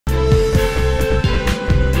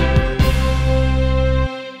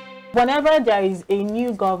Whenever there is a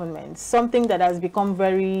new government, something that has become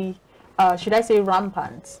very, should I say,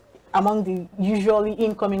 rampant among the usually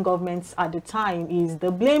incoming governments at the time is the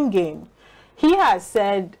blame game. He has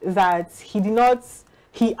said that he did not,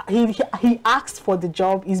 he asked for the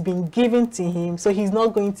job, it's been given to him, so he's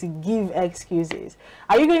not going to give excuses.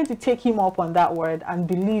 Are you going to take him up on that word and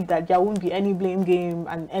believe that there won't be any blame game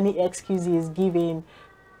and any excuses given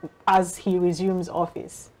as he resumes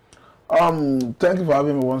office? Thank you for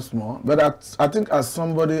having me once more. But I think as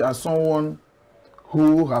someone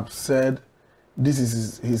who have said this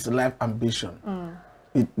is his life ambition,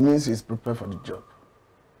 it means he's prepared for the job.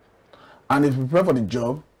 And if he's prepared for the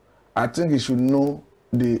job, I think he should know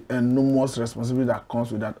the enormous responsibility that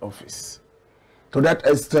comes with that office. To that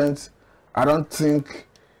extent, I don't think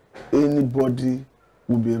anybody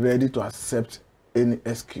will be ready to accept any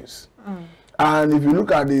excuse. And if you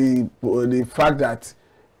look at the fact that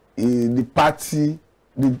the party,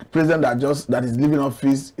 the president that is leaving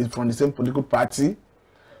office is from the same political party,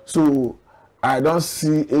 so I don't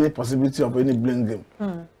see any possibility of any blame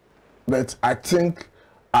game. But I think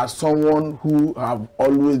as someone who have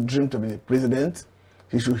always dreamed of being a president,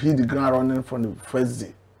 he should hit the ground running from the first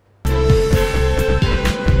day.